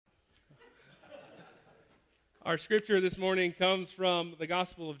Our scripture this morning comes from the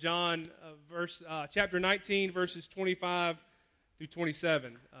Gospel of John, chapter 19, verses 25 through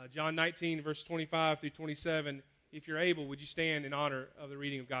 27. John 19, verse 25 through 27. If you're able, would you stand in honor of the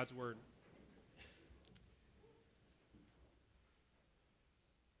reading of God's Word?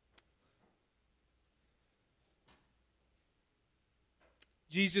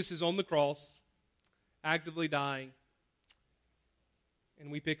 Jesus is on the cross, actively dying,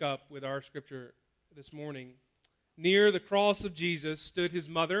 and we pick up with our scripture this morning. Near the cross of Jesus stood his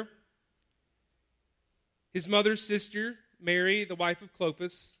mother's sister, Mary, the wife of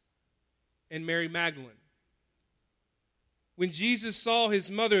Clopas, and Mary Magdalene. When Jesus saw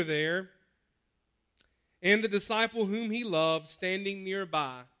his mother there and the disciple whom he loved standing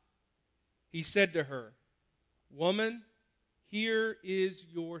nearby, he said to her, "Woman, here is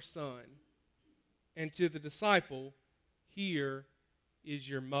your son." And to the disciple, "Here is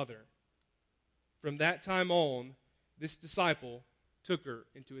your mother." From that time on, this disciple took her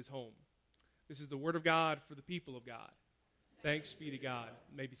into his home. This is the word of God for the people of God. Thanks be to God.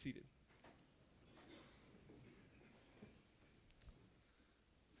 You may be seated.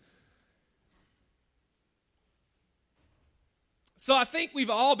 So I think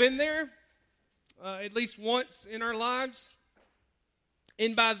we've all been there, at least once in our lives.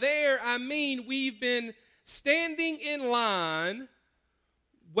 And by there, I mean we've been standing in line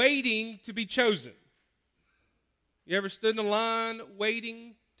waiting to be chosen. You ever stood in a line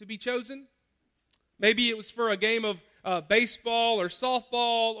waiting to be chosen? Maybe it was for a game of baseball or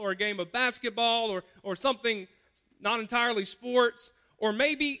softball or a game of basketball or something not entirely sports. Or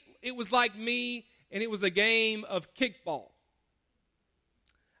maybe it was like me and it was a game of kickball.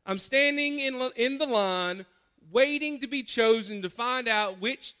 I'm standing in the line waiting to be chosen to find out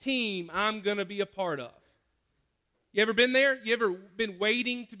which team I'm going to be a part of. You ever been there? You ever been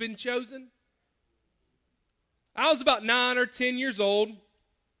waiting to be chosen? I was about 9 or 10 years old.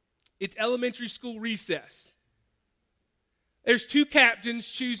 It's elementary school recess. There's two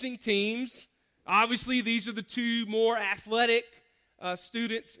captains choosing teams. Obviously, these are the two more athletic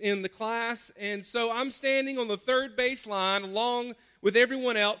students in the class. And so I'm standing on the third base line along with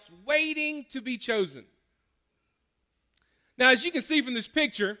everyone else waiting to be chosen. Now, as you can see from this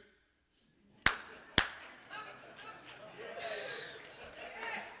picture,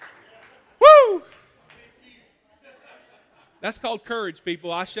 woo! That's called courage,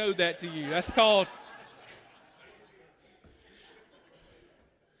 people. I showed that to you. That's called...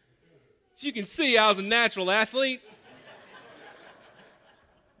 As you can see, I was a natural athlete.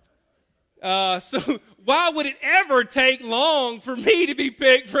 So why would it ever take long for me to be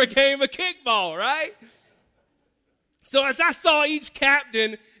picked for a game of kickball, right? So as I saw each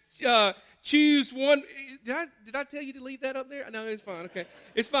captain choose one... Did I tell you to leave that up there? No, it's fine. Okay.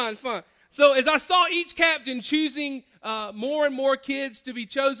 It's fine. So as I saw each captain choosing more and more kids to be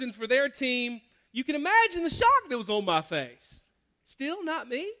chosen for their team, you can imagine the shock that was on my face. Still not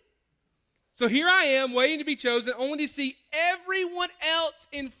me. So here I am waiting to be chosen, only to see everyone else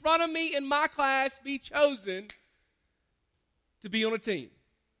in front of me in my class be chosen to be on a team.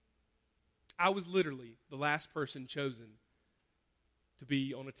 I was literally the last person chosen to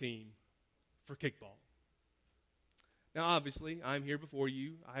be on a team for kickball. Now, obviously, I'm here before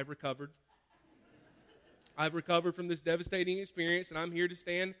you. I have recovered. I've recovered from this devastating experience, and I'm here to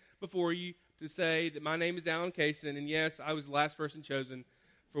stand before you to say that my name is Alan Kaysen, and yes, I was the last person chosen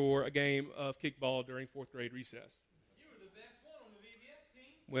for a game of kickball during fourth grade recess. You were the best one on the VBS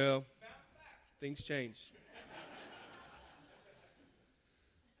team. Well, things changed.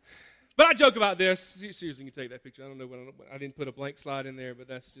 But I joke about this. Seriously, you can take that picture. I don't know I didn't put a blank slide in there, but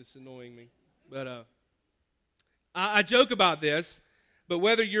that's just annoying me. But I joke about this, but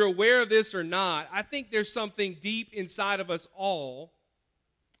whether you're aware of this or not, I think there's something deep inside of us all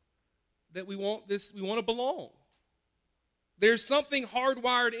that we want to belong. There's something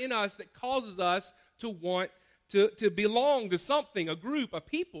hardwired in us that causes us to want to belong to something, a group, a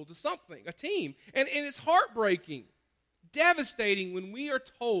people, to something, a team. And it's heartbreaking, devastating when we are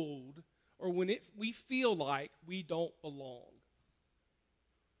told or when we feel like we don't belong.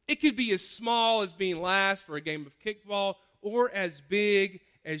 It could be as small as being last for a game of kickball or as big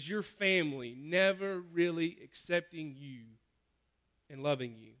as your family never really accepting you and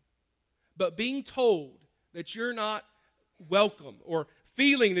loving you. But being told that you're not welcome or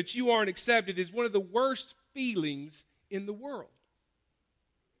feeling that you aren't accepted is one of the worst feelings in the world.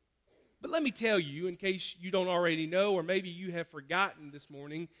 But let me tell you, in case you don't already know, or maybe you have forgotten this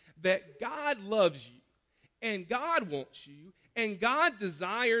morning, that God loves you, and God wants you, and God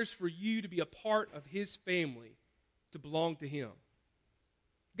desires for you to be a part of His family, to belong to Him.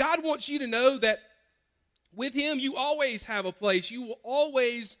 God wants you to know that With him, you always have a place. You will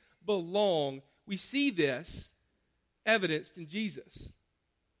always belong. We see this evidenced in Jesus.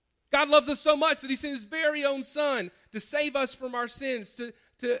 God loves us so much that he sent his very own son to save us from our sins,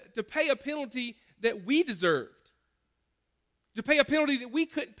 to pay a penalty that we deserved, to pay a penalty that we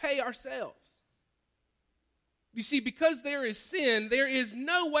couldn't pay ourselves. You see, because there is sin, there is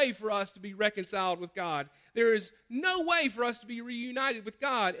no way for us to be reconciled with God. There is no way for us to be reunited with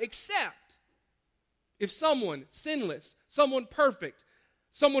God except if someone sinless, someone perfect,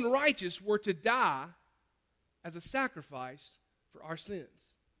 someone righteous were to die as a sacrifice for our sins.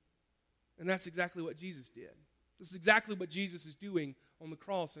 And that's exactly what Jesus did. This is exactly what Jesus is doing on the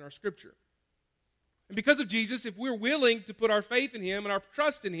cross in our scripture. And because of Jesus, if we're willing to put our faith in him and our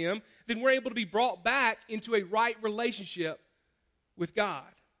trust in him, then we're able to be brought back into a right relationship with God.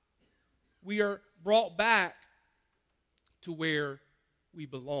 We are brought back to where we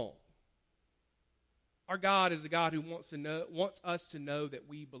belong. Our God is a God who wants us to know that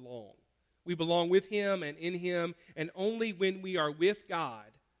we belong. We belong with him and in him, and only when we are with God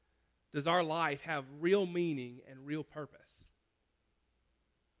does our life have real meaning and real purpose.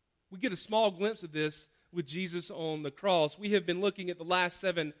 We get a small glimpse of this with Jesus on the cross. We have been looking at the last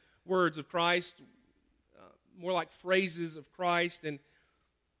 7 words of Christ, more like phrases of Christ, and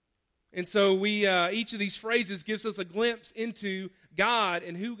so each of these phrases gives us a glimpse into God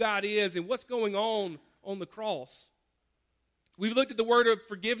and who God is and what's going on the cross. We've looked at the word of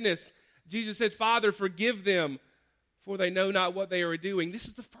forgiveness. Jesus said, "Father, forgive them, for they know not what they are doing." This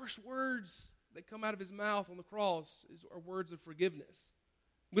is the first words that come out of his mouth on the cross, are words of forgiveness.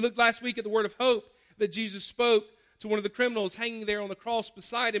 We looked last week at the word of hope that Jesus spoke to one of the criminals hanging there on the cross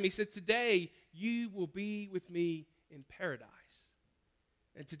beside him. He said, "Today you will be with me in paradise."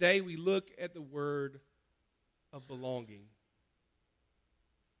 And today we look at the word of belonging.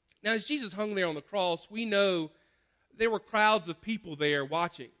 Now, as Jesus hung there on the cross, we know there were crowds of people there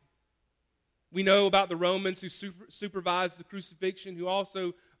watching. We know about the Romans who supervised the crucifixion, who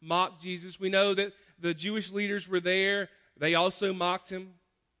also mocked Jesus. We know that the Jewish leaders were there. They also mocked him.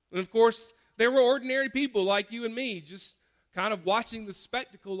 And of course, there were ordinary people like you and me, just kind of watching the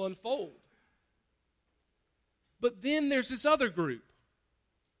spectacle unfold. But then there's this other group.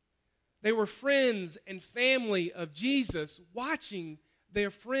 They were friends and family of Jesus watching their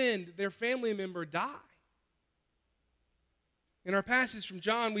friend, their family member die. In our passage from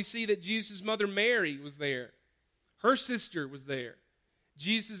John, we see that Jesus' mother Mary was there. Her sister was there.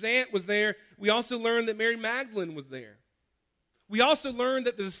 Jesus' aunt was there. We also learned that Mary Magdalene was there. We also learned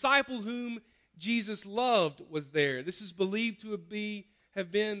that the disciple whom Jesus loved was there. This is believed to have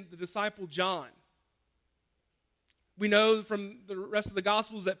been the disciple John. We know from the rest of the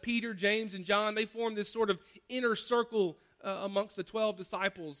Gospels that Peter, James, and John, they formed this sort of inner circle amongst the 12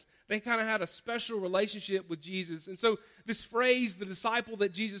 disciples. They kind of had a special relationship with Jesus. And so this phrase, the disciple that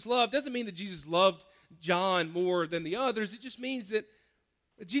Jesus loved, doesn't mean that Jesus loved John more than the others. It just means that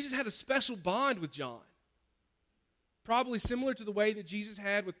Jesus had a special bond with John. Probably similar to the way that Jesus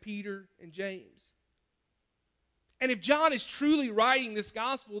had with Peter and James. And if John is truly writing this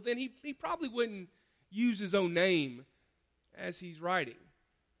gospel, then he probably wouldn't use his own name as he's writing.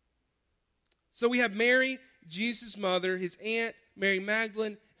 So we have Mary, Jesus' mother, his aunt, Mary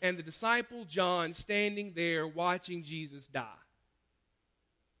Magdalene, and the disciple John standing there watching Jesus die.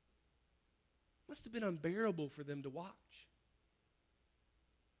 Must have been unbearable for them to watch.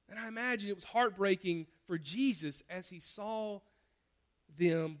 And I imagine it was heartbreaking for Jesus as he saw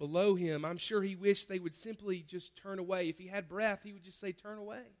them below him. I'm sure he wished they would simply just turn away. If he had breath, he would just say, "Turn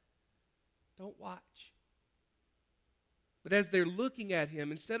away. Don't watch." But as they're looking at him,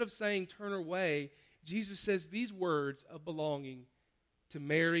 instead of saying, "Turn away," Jesus says these words of belonging to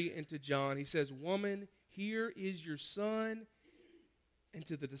Mary and to John. He says, "Woman, here is your son." And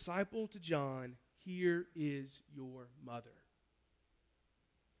to the disciple, to John, "Here is your mother."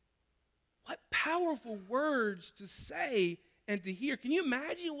 What powerful words to say and to hear. Can you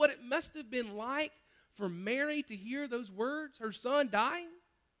imagine what it must have been like for Mary to hear those words, her son dying?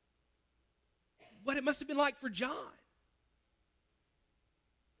 What it must have been like for John.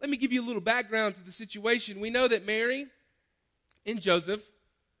 Let me give you a little background to the situation. We know that Mary and Joseph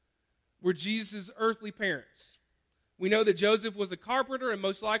were Jesus' earthly parents. We know that Joseph was a carpenter, and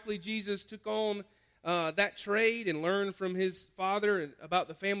most likely Jesus took on that trade and learned from his father about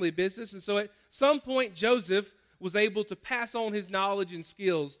the family business. And so at some point, Joseph was able to pass on his knowledge and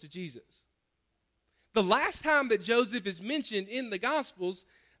skills to Jesus. The last time that Joseph is mentioned in the Gospels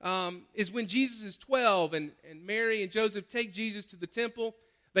is when Jesus is 12, and Mary and Joseph take Jesus to the temple.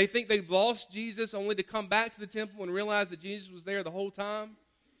 They think they've lost Jesus only to come back to the temple and realize that Jesus was there the whole time.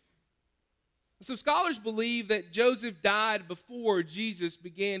 So scholars believe that Joseph died before Jesus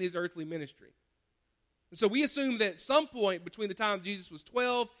began his earthly ministry. And so we assume that at some point between the time Jesus was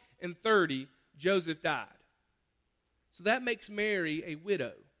 12 and 30, Joseph died. So that makes Mary a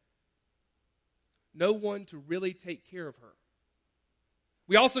widow. No one to really take care of her.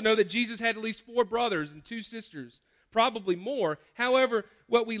 We also know that Jesus had at least 4 brothers and 2 sisters, probably more. However,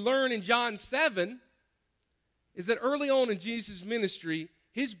 what we learn in John 7 is that early on in Jesus' ministry,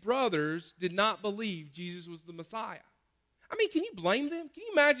 his brothers did not believe Jesus was the Messiah. I mean, can you blame them? Can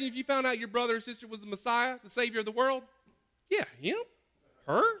you imagine if you found out your brother or sister was the Messiah, the Savior of the world? Yeah, him?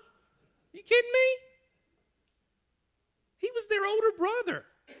 Her? You kidding me? He was their older brother.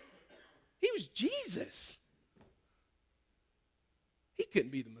 He was Jesus. He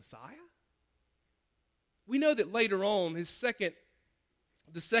couldn't be the Messiah. We know that later on, the second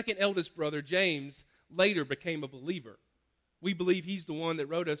eldest brother, James, later became a believer. We believe he's the one that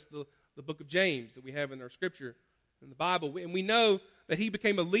wrote us the book of James that we have in our scripture in the Bible. And we know that he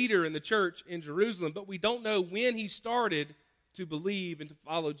became a leader in the church in Jerusalem, but we don't know when he started to believe and to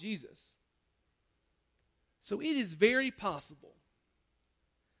follow Jesus. So it is very possible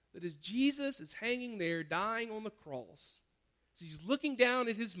that as Jesus is hanging there dying on the cross, as he's looking down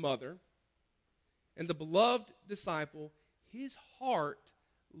at his mother and the beloved disciple, his heart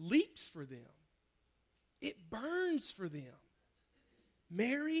leaps for them. It burns for them.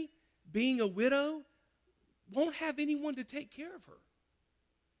 Mary, being a widow, won't have anyone to take care of her.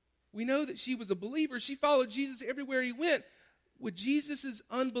 We know that she was a believer. She followed Jesus everywhere he went. Would Jesus'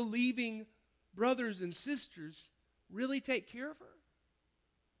 unbelieving brothers and sisters really take care of her?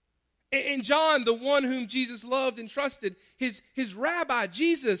 And John, the one whom Jesus loved and trusted, his rabbi,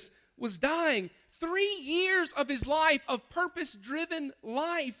 Jesus, was dying. 3 years of his life, of purpose-driven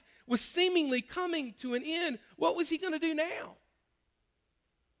life, was seemingly coming to an end. What was he going to do now?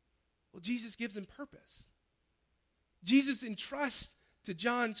 Well, Jesus gives him purpose. Jesus entrusts to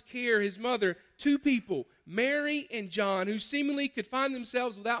John's care, his mother, 2 people, Mary and John, who seemingly could find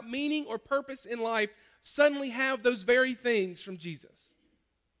themselves without meaning or purpose in life, suddenly have those very things from Jesus.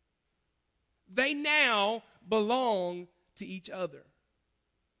 They now belong to each other.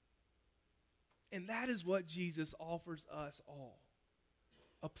 And that is what Jesus offers us all.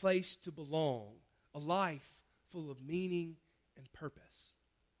 A place to belong, a life full of meaning and purpose.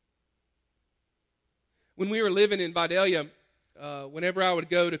 When we were living in Vidalia, whenever I would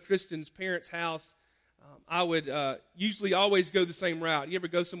go to Kristen's parents' house, I would usually always go the same route. You ever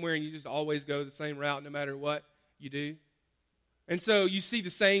go somewhere and you just always go the same route no matter what you do? And so you see the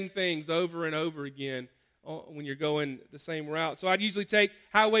same things over and over again when you're going the same route. So I'd usually take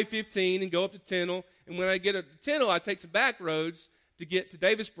Highway 15 and go up to Tennille. And when I get up to Tennille, I'd take some back roads to get to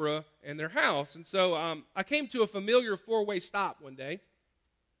Davisboro and their house. And so I came to a familiar 4-way stop one day.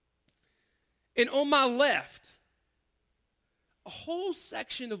 And on my left, a whole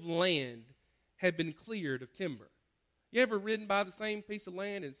section of land had been cleared of timber. You ever ridden by the same piece of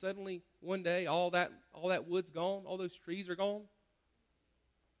land and suddenly one day all that wood's gone, all those trees are gone?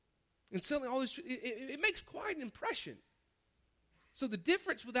 And suddenly all this, it makes quite an impression. So the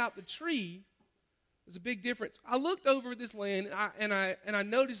difference without the tree is a big difference. I looked over this land and I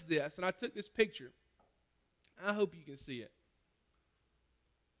noticed this, and I took this picture. I hope you can see it.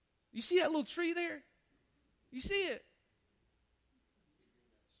 You see that little tree there? You see it?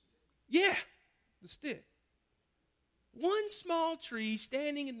 Yeah, the stick. One small tree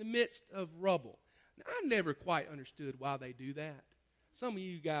standing in the midst of rubble. Now, I never quite understood why they do that. Some of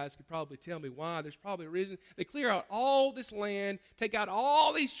you guys could probably tell me why. There's probably a reason. They clear out all this land, take out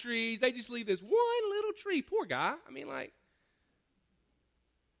all these trees. They just leave this one little tree. Poor guy. I mean, like,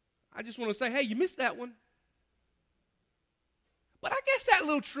 I just want to say, hey, you missed that one. But I guess that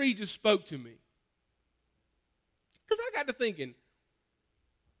little tree just spoke to me. Because I got to thinking,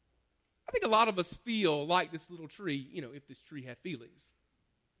 I think a lot of us feel like this little tree, if this tree had feelings.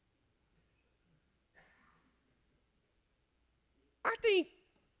 I think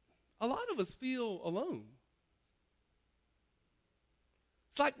a lot of us feel alone.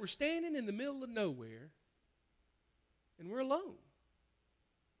 It's like we're standing in the middle of nowhere and we're alone.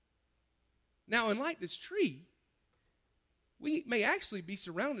 Now, unlike this tree, we may actually be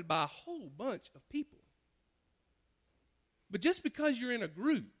surrounded by a whole bunch of people. But just because you're in a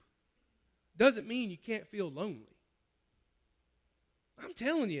group doesn't mean you can't feel lonely. I'm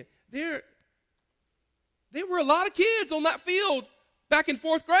telling you, there were a lot of kids on that field back in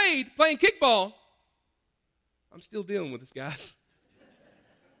 4th grade playing kickball. I'm still dealing with this, guys.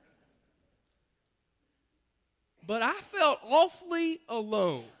 But I felt awfully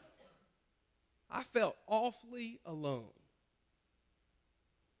alone.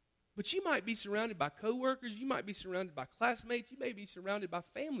 But you might be surrounded by coworkers. You might be surrounded by classmates. You may be surrounded by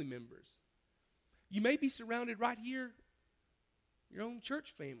family members. You may be surrounded right here, your own church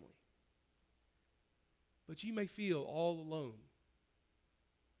family. But you may feel all alone.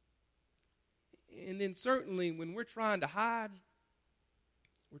 And then certainly when we're trying to hide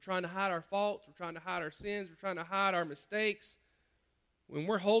our faults, we're trying to hide our sins, we're trying to hide our mistakes, when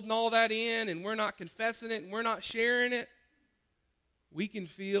we're holding all that in and we're not confessing it and we're not sharing it, we can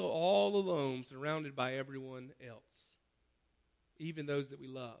feel all alone, surrounded by everyone else, even those that we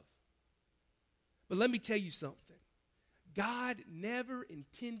love. But let me tell you something. God never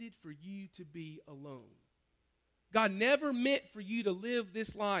intended for you to be alone. God never meant for you to live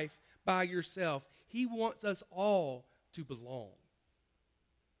this life by yourself. He wants us all to belong.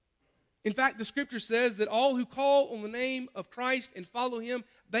 In fact, the scripture says that all who call on the name of Christ and follow him,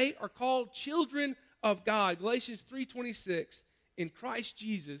 they are called children of God. Galatians 3:26, in Christ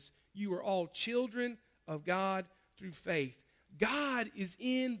Jesus, you are all children of God through faith. God is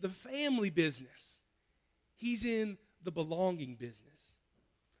in the family business. He's in the belonging business.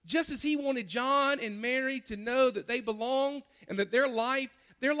 Just as he wanted John and Mary to know that they belonged and that their life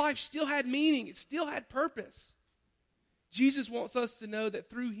still had meaning, it still had purpose. Jesus wants us to know that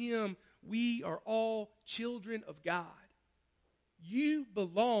through him, we are all children of God. You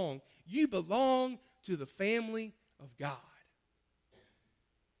belong. You belong to the family of God.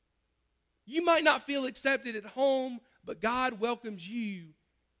 You might not feel accepted at home, but God welcomes you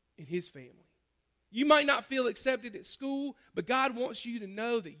in his family. You might not feel accepted at school, but God wants you to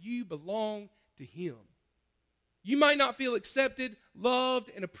know that you belong to him. You might not feel accepted, loved,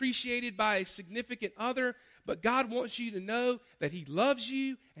 and appreciated by a significant other, but God wants you to know that he loves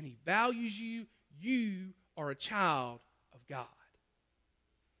you and he values you. You are a child of God.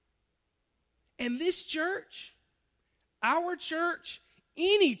 And this church, our church,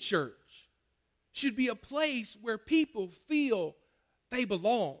 any church, should be a place where people feel they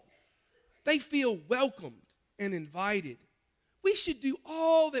belong. They feel welcomed and invited. We should do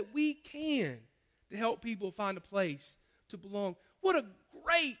all that we can to help people find a place to belong. What a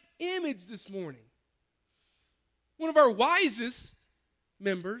great image this morning. One of our wisest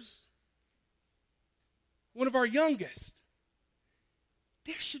members, one of our youngest.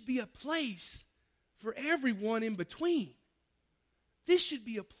 There should be a place for everyone in between. This should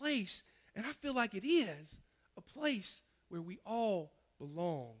be a place, and I feel like it is, a place where we all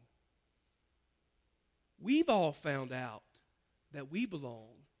belong. We've all found out that we belong.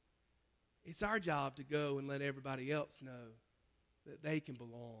 It's our job to go and let everybody else know that they can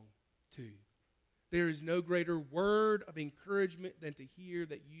belong too. There is no greater word of encouragement than to hear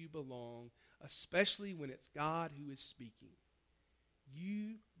that you belong, especially when it's God who is speaking.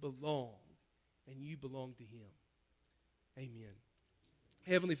 You belong, and you belong to him. Amen.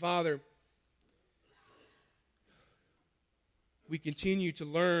 Heavenly Father, we continue to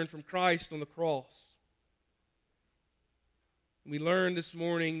learn from Christ on the cross. We learned this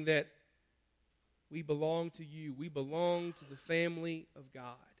morning that we belong to you. We belong to the family of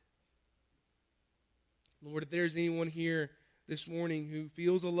God. Lord, if there's anyone here this morning who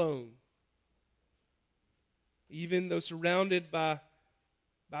feels alone, even though surrounded by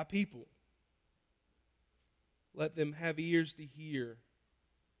people, let them have ears to hear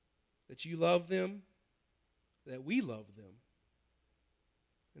that you love them, that we love them,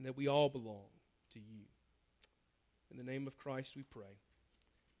 and that we all belong to you. In the name of Christ we pray.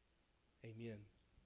 Amen.